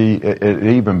to be an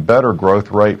even better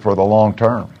growth rate for the long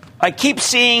term. I keep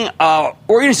seeing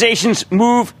organizations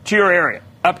move to your area.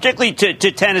 particularly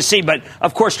to Tennessee, but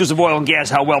of course because of oil and gas,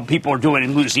 how well people are doing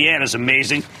in Louisiana is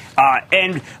amazing.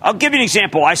 And I'll give you an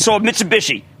example. I saw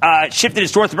Mitsubishi shifted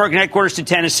its North American headquarters to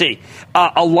Tennessee.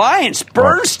 Alliance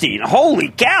Bernstein, holy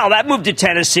cow, that moved to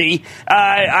Tennessee.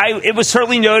 It was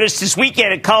certainly noticed this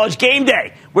weekend at College Game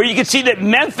Day, where you can see that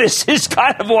Memphis is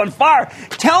kind of on fire.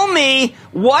 Tell me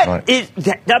what is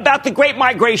about the great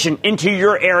migration into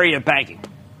your area of banking.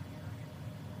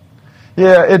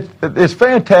 Yeah, it's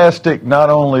fantastic not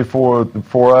only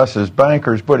for us as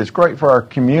bankers, but it's great for our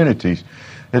communities.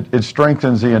 It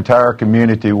strengthens the entire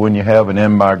community when you have an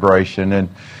in-migration. And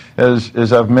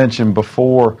as I've mentioned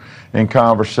before in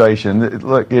conversation,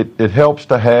 it helps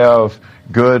to have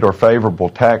good or favorable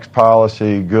tax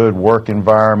policy, good work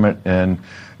environment,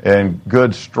 and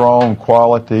good, strong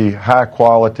quality,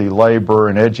 high-quality labor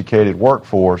and educated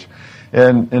workforce.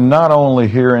 And not only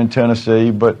here in Tennessee,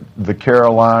 but the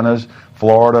Carolinas,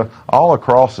 Florida, all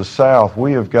across the South,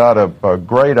 we have got a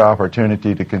great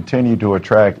opportunity to continue to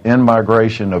attract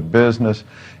in-migration of business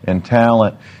and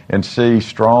talent and see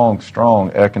strong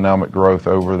economic growth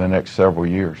over the next several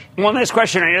years. One last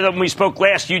question. I know that when we spoke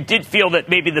last, you did feel that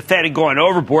maybe the Fed had gone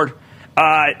overboard.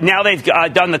 Now they've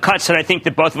done the cuts that I think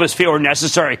that both of us feel are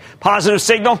necessary. Positive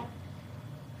signal?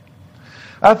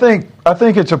 I think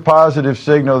it's a positive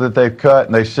signal that they've cut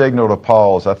and they signaled a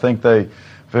pause. I think they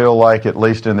feel like, at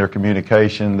least in their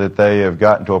communication, that they have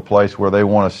gotten to a place where they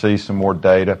want to see some more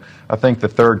data. I think the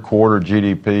third quarter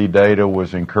GDP data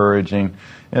was encouraging.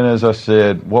 And as I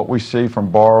said, what we see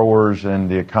from borrowers and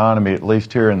the economy, at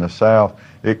least here in the South,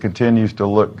 it continues to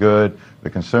look good. The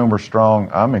consumer's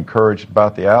strong. I'm encouraged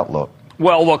about the outlook.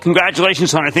 Well,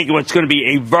 congratulations on, I think, what's going to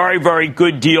be a very, very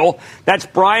good deal. That's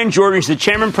Brian Jordan. He's the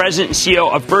chairman, president, and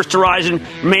CEO of First Horizon.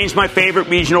 Remains my favorite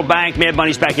regional bank. Mad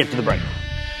Money's back after the break.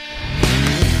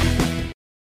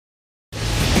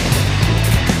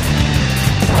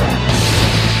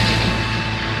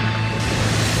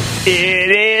 It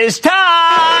is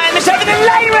time. It's time for the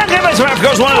lightning round.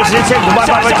 Goes one of those.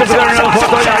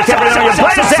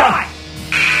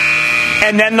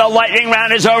 And then the lightning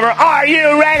round is over. Are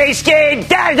you ready, Ski?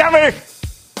 That is over.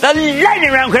 The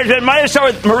lightning round. Let's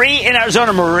start with Marie in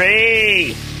Arizona.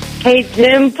 Marie. Hey,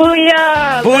 Jim.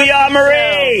 Booyah. Booyah,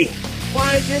 Marie.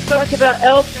 Wanted to talk about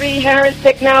L3 Harris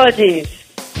Technologies.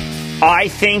 I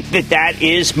think that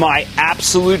is my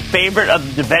absolute favorite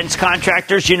of the defense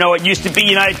contractors. You know, it used to be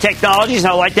United Technologies,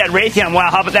 and I like that Raytheon. Wow,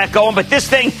 how about that going? But this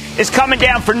thing is coming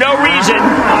down for no reason.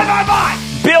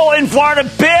 Bill in Florida.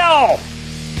 Bill.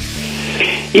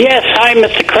 Yes, hi,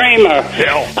 Mr. Cramer.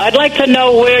 Bill. I'd like to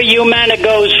know where Humana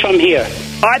goes from here.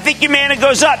 I think Humana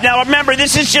goes up. Now, remember,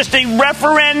 this is just a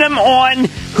referendum on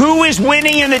who is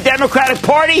winning in the Democratic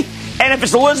Party. And if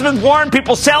it's Elizabeth Warren,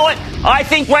 people sell it. I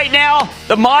think right now,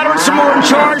 the moderates are more in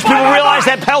charge. People realize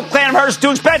that health plan of hers is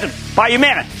too expensive. Buy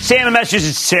Humana. Sam in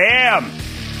Massachusetts. Sam.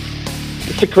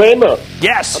 Mr. Cramer.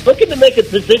 Yes. I'm looking to make a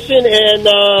position in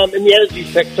the energy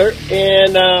sector,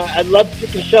 and I'd love to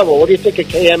pick a shovel. What do you think of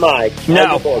KMI?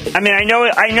 No. I mean, I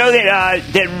know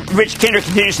that Rich Kinder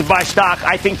continues to buy stock.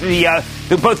 I think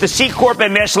both the C Corp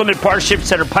and Master Limited Partnerships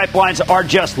that are pipelines are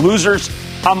just losers.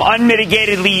 I'm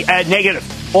unmitigatedly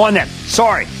negative on them.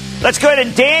 Sorry. Let's go to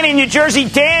Danny in New Jersey.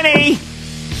 Danny.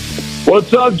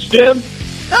 What's up, Jim?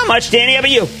 Not much, Danny. How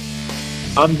about you?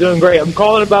 I'm doing great. I'm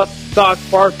calling about stock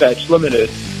Farfetch Limited.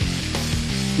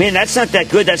 Man, that's not that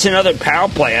good. That's another power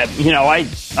play.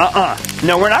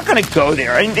 No, we're not going to go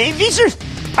there. I mean,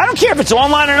 I don't care if it's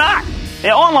online or not.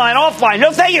 Online, offline.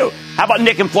 No, thank you. How about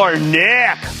Nick in Florida?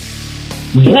 Nick.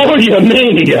 Warrior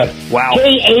Mania. Wow.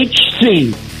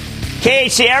 KHC.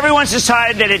 KHC, everyone's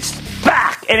decided that it's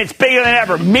back and it's bigger than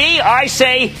ever. Me, I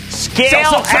say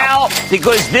scale out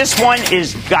because this one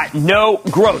is got no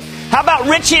growth. How about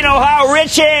Richie in Ohio?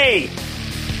 Richie!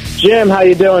 Jim, how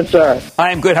you doing, sir?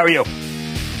 I am good. How are you?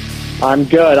 I'm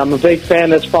good. I'm a big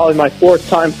fan. That's probably my fourth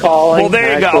time calling. Well,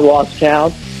 there you I go. Lost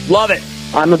count. Love it.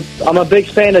 I'm a big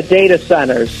fan of data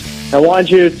centers. I want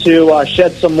you to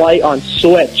shed some light on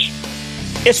Switch.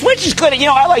 Yeah, Switch is good. You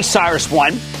know, I like Cyrus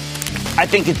One. I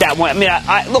think that one. I mean,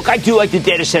 I do like the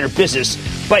data center business.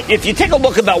 But if you take a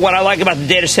look about what I like about the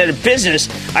data center business,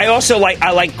 I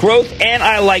like growth and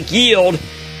I like yield.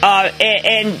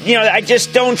 And you know, I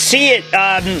just don't see it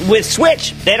with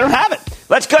Switch. They don't have it.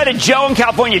 Let's go to Joe in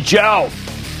California. Joe.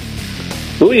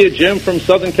 Booyah, Jim from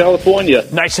Southern California.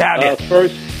 Nice to have you.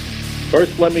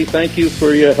 First, let me thank you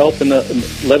for your help in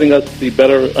letting us be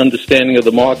better understanding of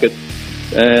the market.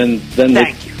 And then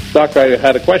the stock I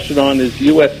had a question on is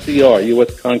USCR,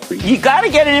 U.S. Concrete. You got to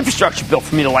get an infrastructure bill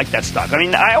for me to like that stock. I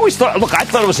mean, I always thought, I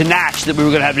thought it was a natch that we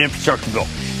were going to have an infrastructure bill.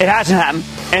 It hasn't happened,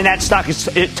 and that stock is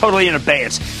totally in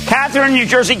abeyance. Catherine, New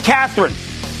Jersey. Catherine.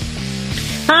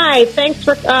 Hi, thanks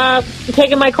for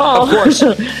taking my call. Of course.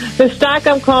 The stock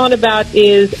I'm calling about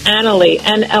is Annaly,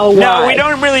 NLY. No, we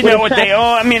don't really know what they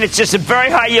own. I mean, it's just a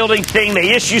very high-yielding thing.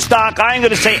 They issue stock. I'm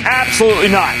going to say absolutely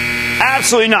not.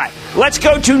 Absolutely not. Let's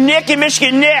go to Nick in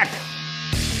Michigan. Nick.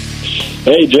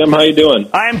 Hey, Jim. How you doing?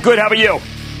 I am good. How about you?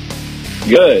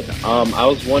 Good. I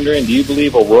was wondering, do you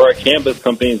believe Aurora Campus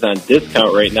Company is on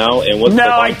discount right now? And what's No,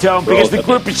 I don't, because the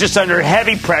group is just under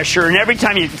heavy pressure, and every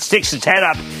time it sticks its head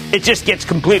up, it just gets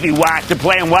completely whacked. They're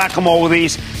playing whack-a-mole with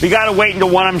these. We got to wait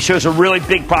until one of them shows a really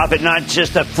big profit, not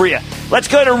just a free. Let's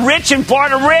go to Rich in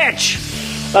Florida. Rich.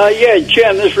 Yeah,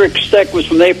 Jim, this is Rick Steck was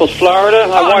from Naples, Florida.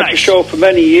 I watched your show for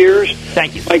many years.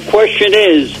 Thank you. My question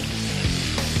is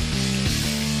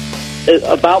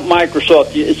about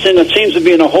Microsoft. It seems to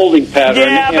be in a holding pattern.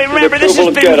 Yeah, but remember, this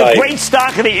has been the great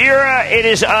stock of the era. It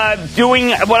is doing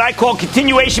what I call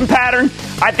continuation pattern.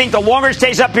 I think the longer it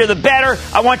stays up here, the better.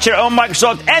 I want you to own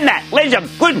Microsoft. And that, ladies and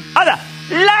gentlemen, good other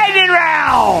lightning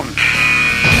round.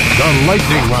 The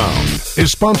lightning round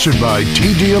is sponsored by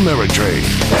TD Ameritrade.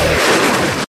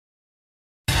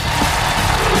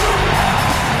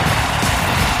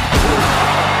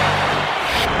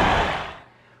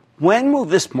 When will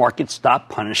this market stop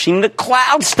punishing the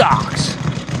cloud stocks?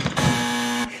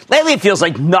 Lately, it feels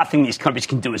like nothing these companies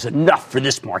can do is enough for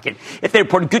this market. If they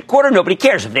report a good quarter, nobody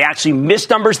cares. If they actually miss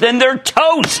numbers, then they're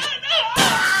toast.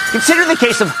 Consider the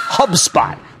case of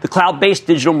HubSpot, the cloud-based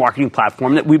digital marketing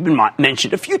platform that we've been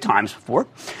mentioned a few times before.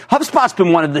 HubSpot's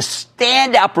been one of the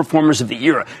standout performers of the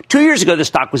era. 2 years ago, the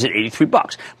stock was at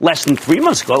 $83. Less than 3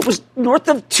 months ago, it was north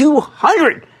of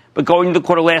 $200. But going into the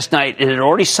quarter last night, it had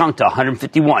already sunk to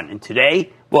 $151. And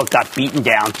today, well, it got beaten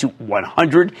down to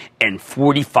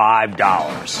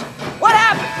 $145. What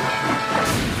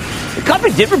happened? The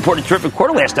company did report a terrific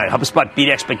quarter last night. HubSpot beat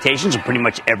expectations in pretty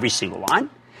much every single line.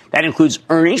 That includes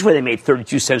earnings, where they made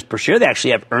 32 cents per share. They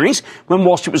actually have earnings when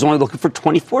Wall Street was only looking for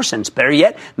 24 cents. Better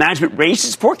yet, management raised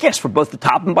its forecast for both the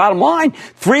top and bottom line.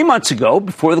 3 months ago,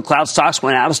 before the cloud stocks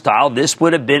went out of style, this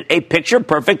would have been a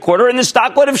picture-perfect quarter, and the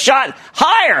stock would have shot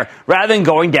higher rather than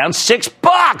going down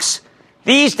 $6.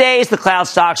 These days, the cloud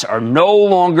stocks are no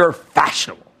longer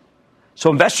fashionable. So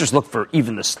investors look for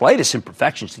even the slightest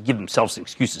imperfections to give themselves an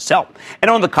excuse to sell.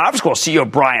 And on the conference call, CEO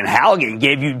Brian Halligan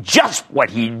gave you just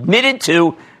what he admitted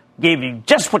to, gave you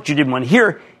just what you didn't want to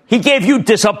hear. He gave you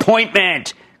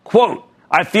disappointment. Quote,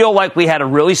 I feel like we had a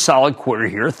really solid quarter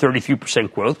here.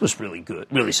 33% growth was really good,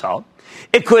 really solid.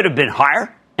 It could have been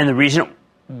higher, and the reason it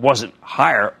wasn't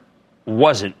higher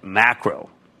wasn't macro.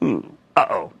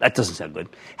 Uh-oh, that doesn't sound good.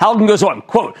 Halligan goes on,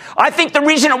 quote, I think the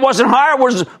reason it wasn't higher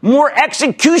was more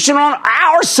execution on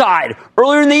our side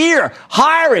earlier in the year.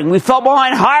 Hiring, we fell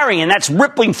behind hiring, and that's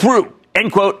rippling through,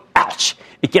 end quote. Ouch,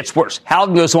 it gets worse.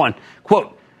 Halligan goes on,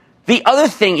 quote, the other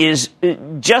thing is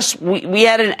just we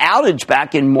had an outage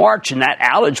back in March, and that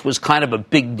outage was kind of a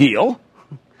big deal.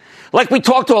 Like, we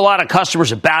talked to a lot of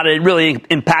customers about it. It really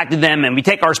impacted them, and we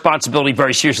take our responsibility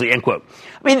very seriously, end quote.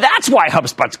 I mean, that's why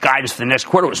HubSpot's guidance for the next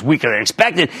quarter was weaker than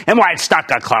expected, and why its stock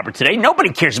got clobbered today.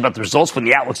 Nobody cares about the results when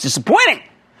the outlook's disappointing.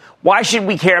 Why should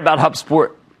we care about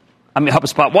HubSpot?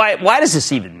 Why does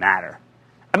this even matter?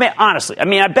 I mean, honestly,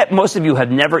 I bet most of you have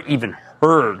never even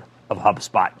heard of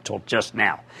HubSpot until just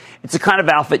now. It's the kind of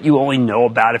outfit you only know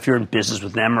about if you're in business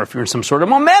with them or if you're in some sort of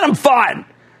momentum fund.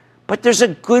 But there's a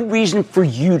good reason for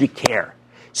you to care.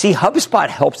 See, HubSpot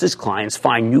helps its clients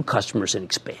find new customers and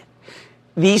expand.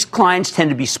 These clients tend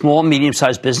to be small,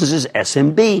 medium-sized businesses,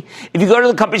 SMB. If you go to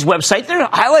the company's website, they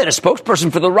highlight a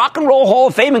spokesperson for the Rock and Roll Hall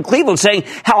of Fame in Cleveland saying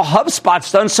how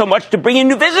HubSpot's done so much to bring in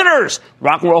new visitors.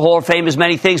 Rock and Roll Hall of Fame is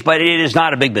many things, but it is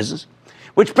not a big business.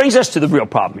 Which brings us to the real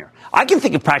problem here. I can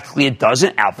think of practically a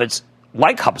dozen outfits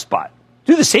like HubSpot.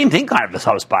 Do the same thing kind of as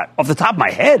HubSpot off the top of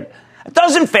my head. A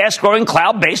dozen fast-growing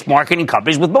cloud-based marketing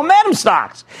companies with momentum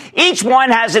stocks. Each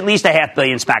one has at least $500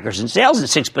 million smackers in sales and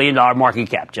 $6 billion market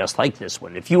cap, just like this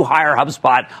one. If you hire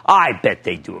HubSpot, I bet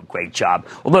they do a great job.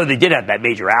 Although they did have that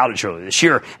major outage earlier this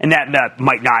year, and that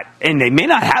might not, and they may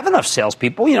not have enough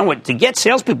salespeople. You know what? To get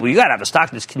salespeople, you got to have a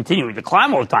stock that's continuing to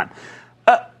climb all the time.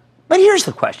 But here's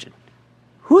the question.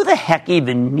 Who the heck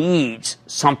even needs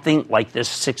something like this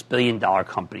 $6 billion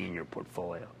company in your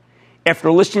portfolio?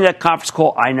 After listening to that conference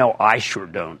call, I know I sure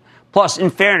don't. Plus, in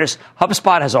fairness,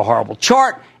 HubSpot has a horrible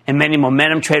chart, and many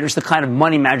momentum traders, the kind of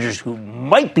money managers who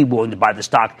might be willing to buy the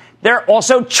stock, they're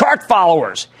also chart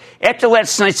followers. After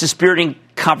last night's dispiriting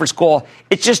conference call,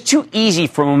 it's just too easy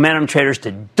for momentum traders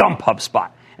to dump HubSpot.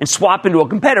 and swap into a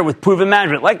competitor with proven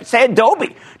management, like, say,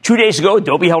 Adobe. 2 days ago,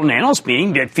 Adobe held an analyst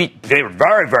meeting. They were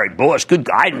very, very bullish, good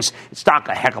guidance. Stock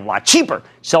a heck of a lot cheaper,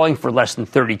 selling for less than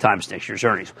 30 times next year's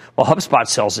earnings, while HubSpot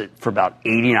sells it for about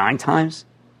 89 times.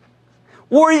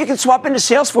 Or you can swap into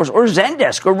Salesforce or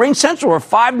Zendesk or RingCentral or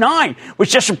Five9,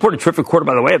 which just reported a terrific quarter,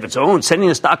 by the way, of its own, sending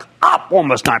the stock up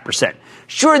almost 9%.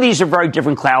 Sure, these are very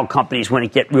different cloud companies when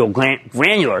it gets real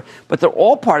granular, but they're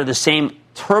all part of the same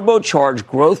turbocharged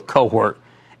growth cohort.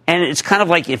 And it's kind of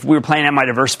like if we were playing Am I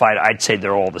Diversified, I'd say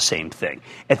they're all the same thing.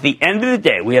 At the end of the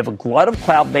day, we have a glut of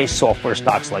cloud-based software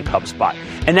stocks like HubSpot,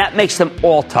 and that makes them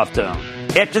all tough to own.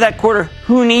 After that quarter,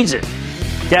 who needs it?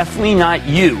 Definitely not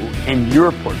you and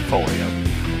your portfolio.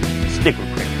 Stick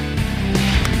with Cramer.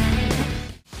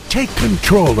 Take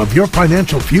control of your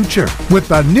financial future with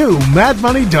the new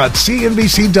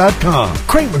madmoney.cnbc.com.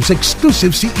 Cramer's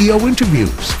exclusive CEO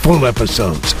interviews, full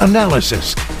episodes,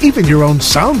 analysis, even your own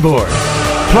soundboard.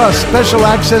 Plus special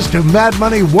access to Mad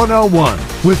Money 101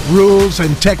 with rules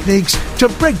and techniques to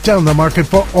break down the market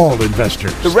for all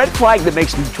investors. The red flag that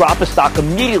makes me drop a stock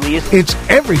immediately is... It's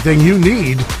everything you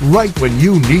need right when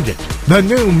you need it. The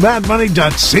new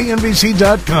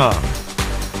madmoney.cnbc.com.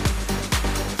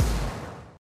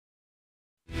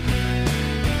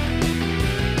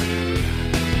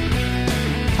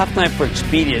 Tough night for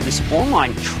Expedia. This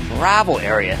online travel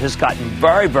area has gotten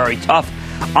very, very tough.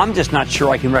 I'm just not sure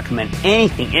I can recommend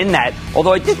anything in that,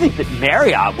 although I did think that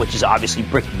Marriott, which is obviously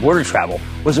brick-and-mortar travel,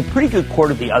 was a pretty good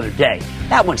quarter the other day.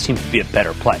 That one seems to be a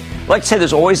better play. Like I said,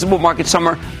 there's always a bull market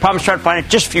somewhere. Promise try to find it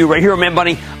just for you right here on Mad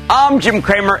Money. I'm Jim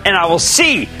Cramer, and I will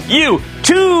see you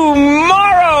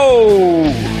tomorrow!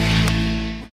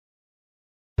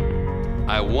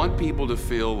 I want people to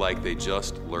feel like they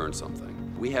just learned something.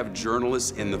 We have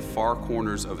journalists in the far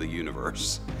corners of the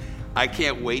universe. I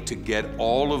can't wait to get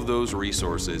all of those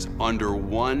resources under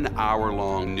 1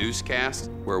 hour-long newscast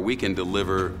where we can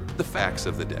deliver the facts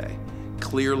of the day,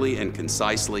 clearly and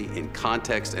concisely, in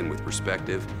context and with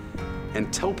perspective,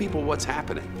 and tell people what's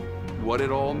happening, what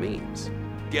it all means.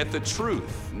 Get the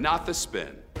truth, not the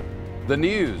spin. The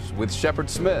News with Shepard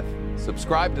Smith.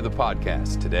 Subscribe to the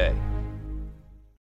podcast today.